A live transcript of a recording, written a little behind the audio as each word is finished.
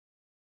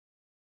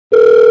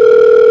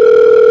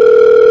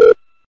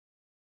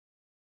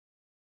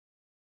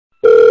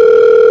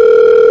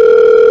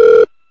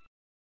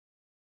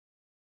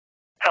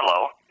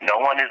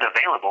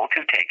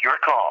to take your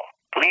call.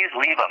 Please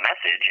leave a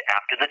message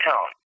after the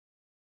tone.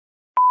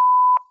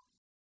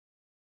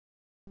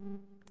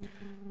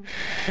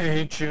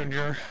 Hey,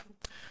 Junior.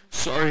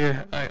 Sorry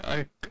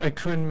I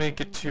couldn't make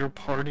it to your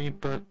party,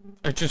 but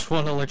I just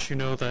want to let you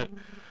know that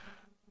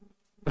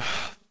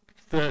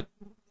that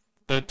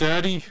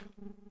Daddy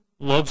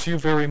loves you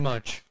very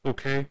much,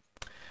 okay?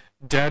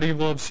 Daddy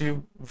loves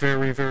you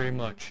very, very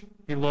much.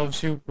 He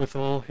loves you with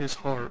all his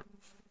heart.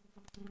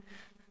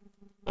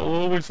 I'll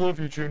always love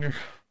you, Junior.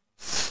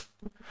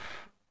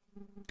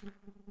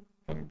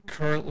 I'm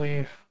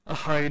currently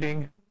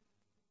hiding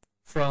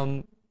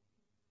from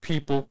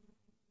people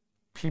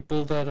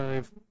that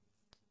I've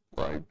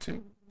lied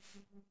to.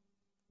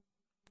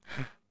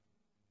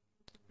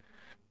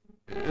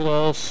 It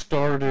all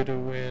started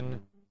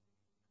when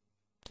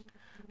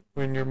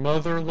your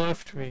mother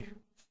left me.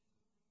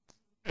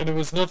 And it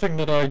was nothing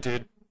that I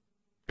did.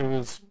 It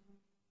was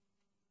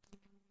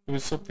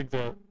something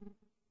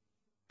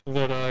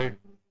that I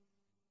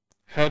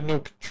had no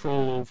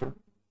control over.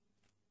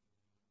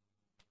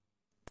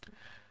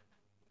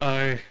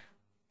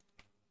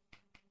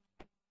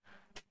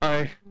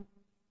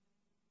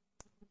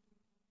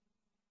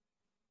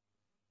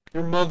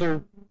 Your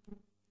mother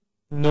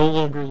no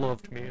longer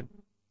loved me, and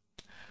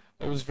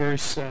I was very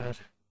sad.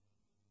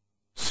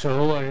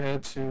 So I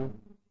had to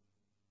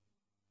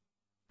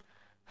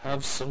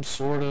have some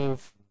sort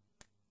of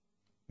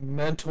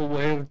mental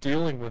way of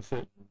dealing with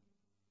it.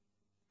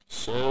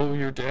 So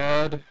your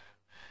dad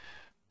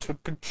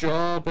took a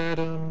job at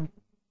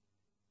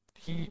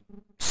he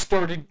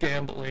started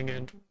gambling,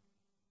 and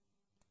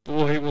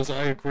boy was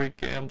I a great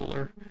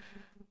gambler.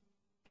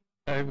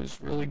 I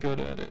was really good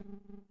at it.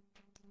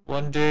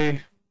 One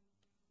day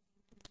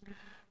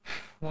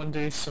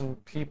some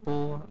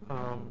people,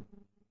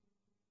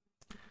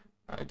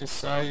 I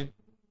decided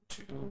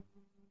to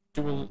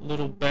do a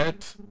little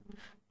bet.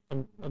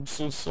 I'm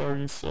so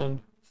sorry,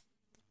 son.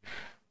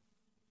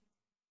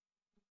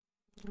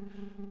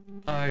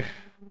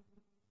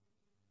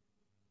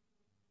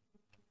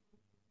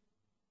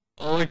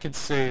 All I can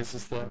say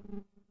is that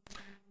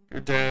your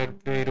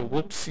dad made a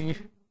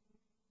whoopsie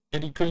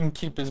and he couldn't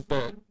keep his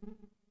bet.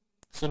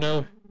 So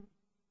now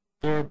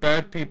there are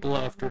bad people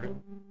after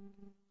him.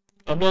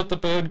 I'm not the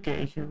bad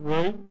guy here,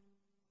 right?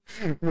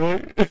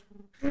 Right?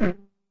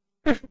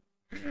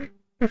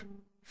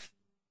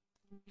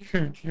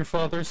 Your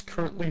father's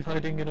currently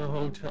hiding in a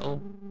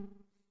hotel.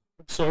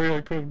 I'm sorry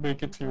I couldn't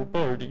make it to your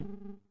party.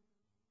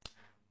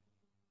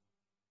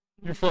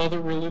 Your father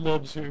really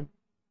loves you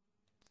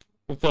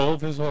with all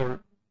of his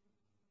heart.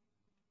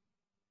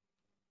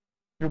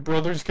 Your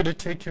brother's gonna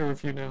take care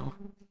of you now.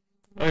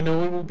 I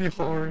know it will be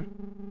hard,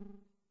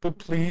 but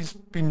please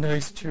be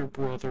nice to your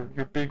brother,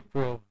 your big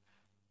bro.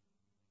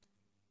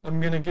 I'm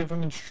gonna give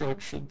him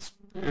instructions,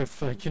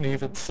 if I can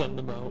even send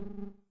them out.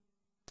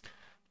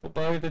 But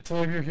by the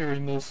time you're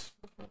hearing this,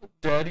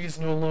 Daddy's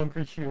no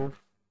longer here.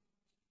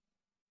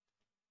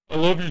 I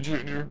love you,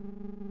 Junior.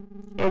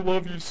 I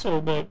love you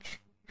so much.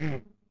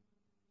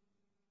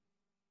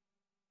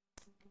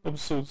 I'm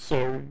so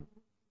sorry.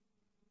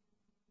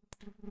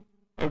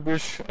 I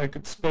wish I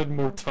could spend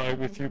more time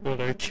with you,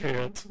 but I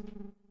can't.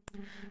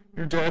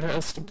 Your dad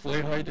has to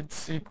play hide and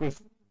seek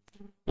with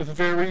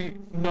very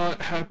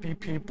not happy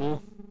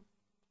people.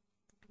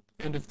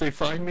 And if they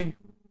find me,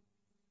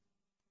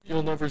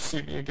 you'll never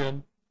see me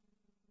again.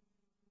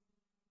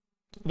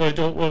 And I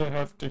don't want to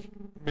have to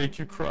make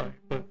you cry,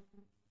 but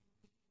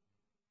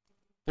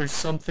there's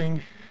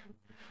something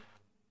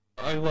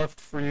I left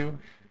for you.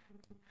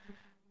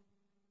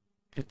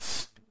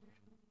 It's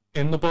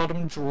in the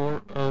bottom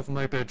drawer of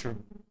my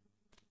bedroom.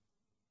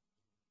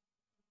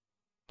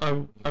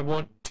 I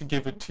want to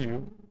give it to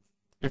you,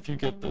 if you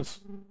get this.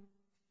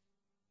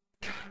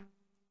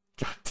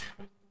 God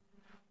damn it.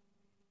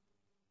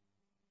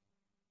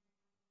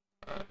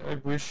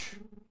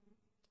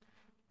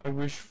 I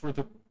wish for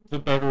the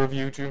better of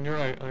you, Junior.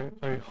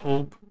 I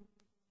hope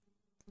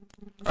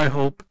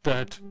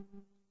that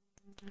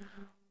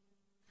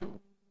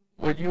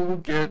what you will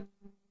get.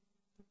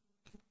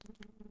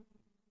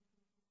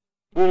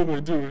 What am I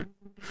doing?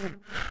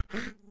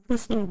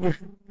 There's no way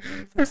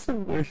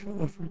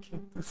I'll ever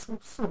get this. I'm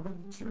sorry,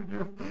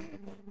 Junior.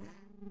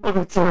 I'm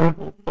a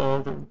terrible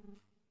father.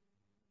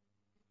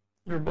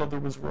 Your mother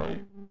was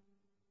right.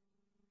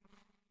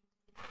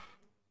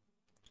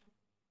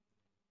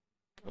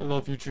 I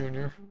love you,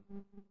 Junior.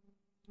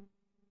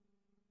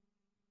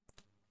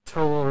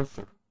 Tell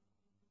Arthur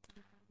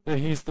that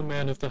he's the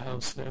man of the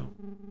house now.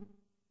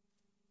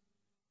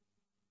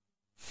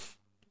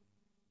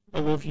 I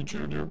love you,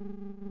 Junior.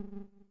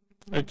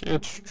 I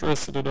can't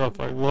stress it enough.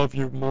 I love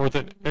you more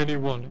than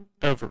anyone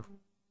ever.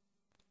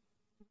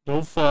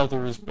 No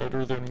father is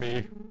better than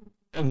me,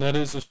 and that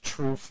is a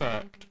true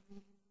fact.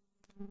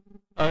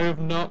 I have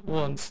not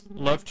once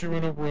left you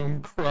in a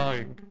room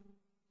crying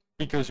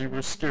because you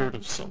were scared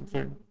of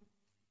something.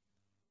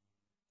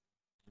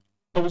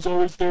 I was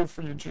always there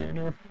for you,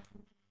 Junior.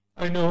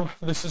 I know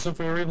this is a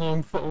very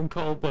long phone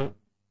call, but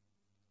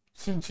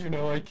since you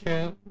know I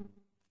can't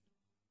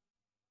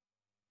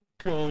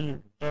call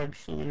you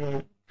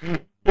Actually,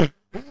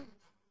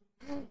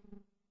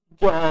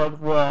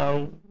 God,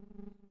 wow.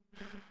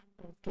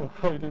 I have to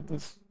hide in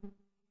this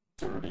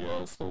dirty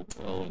ass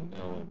hotel and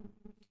now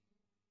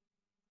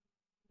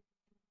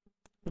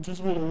I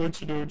just want to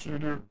let you know,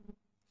 Junior,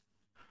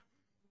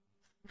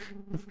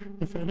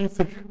 if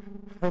anything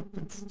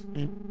happens to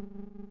me,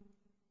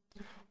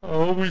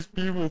 I'll always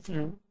be with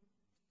you.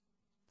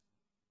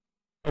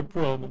 I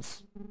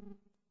promise.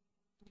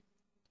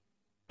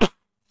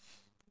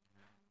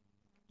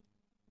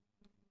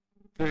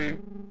 They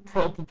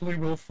probably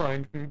will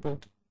find me,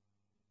 but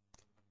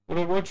what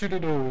I want you to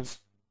know is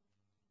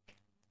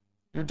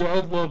your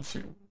dad loves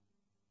you.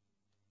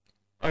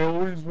 I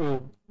always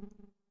will.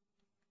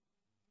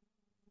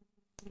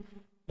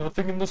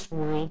 Nothing in this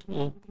world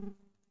will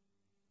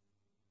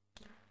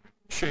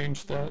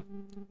change that.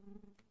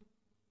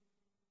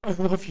 I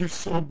love you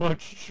so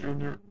much,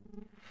 Junior.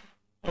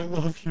 I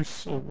love you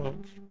so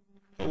much.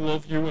 I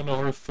love you and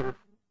Arthur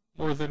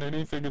more than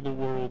anything in the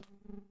world.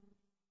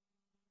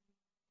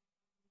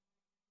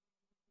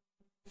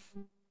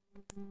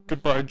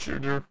 Goodbye,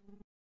 Junior.